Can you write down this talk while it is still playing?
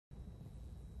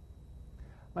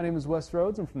My name is Wes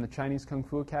Rhodes. I'm from the Chinese Kung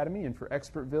Fu Academy and for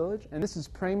Expert Village, and this is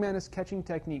Praying Mantis catching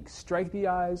technique, strike the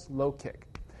eyes, low kick.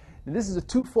 And this is a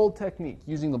twofold technique,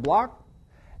 using the block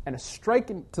and a strike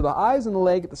to the eyes and the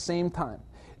leg at the same time.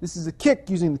 This is a kick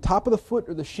using the top of the foot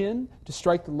or the shin to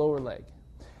strike the lower leg.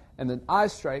 And the eye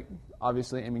strike,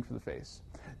 obviously aiming for the face.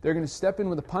 They're going to step in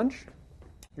with a punch.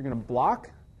 You're going to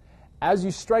block. As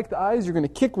you strike the eyes, you're going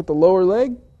to kick with the lower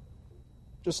leg,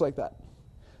 just like that.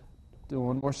 Do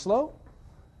one more slow.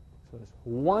 So it's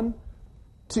 1,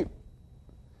 2.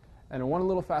 And one a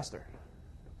little faster.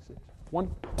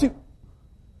 1, 2.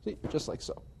 See, just like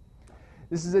so.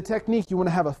 This is a technique you want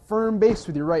to have a firm base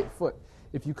with your right foot.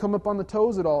 If you come up on the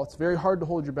toes at all, it's very hard to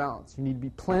hold your balance. You need to be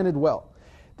planted well.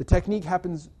 The technique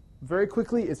happens very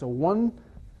quickly. It's a 1,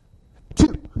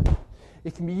 2.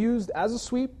 It can be used as a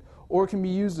sweep or it can be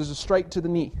used as a strike to the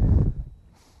knee.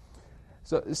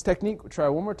 So this technique, we'll try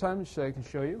one more time so I can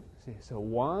show you. See, so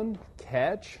 1,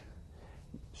 catch,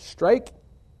 strike,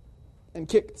 and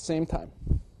kick at the same time.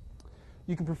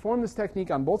 You can perform this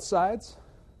technique on both sides,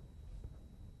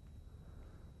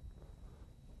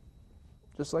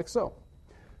 just like so.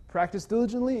 Practice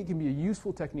diligently, it can be a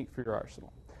useful technique for your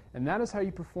arsenal. And that is how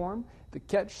you perform the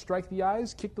catch, strike the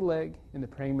eyes, kick the leg in the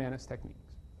Praying Mantis technique.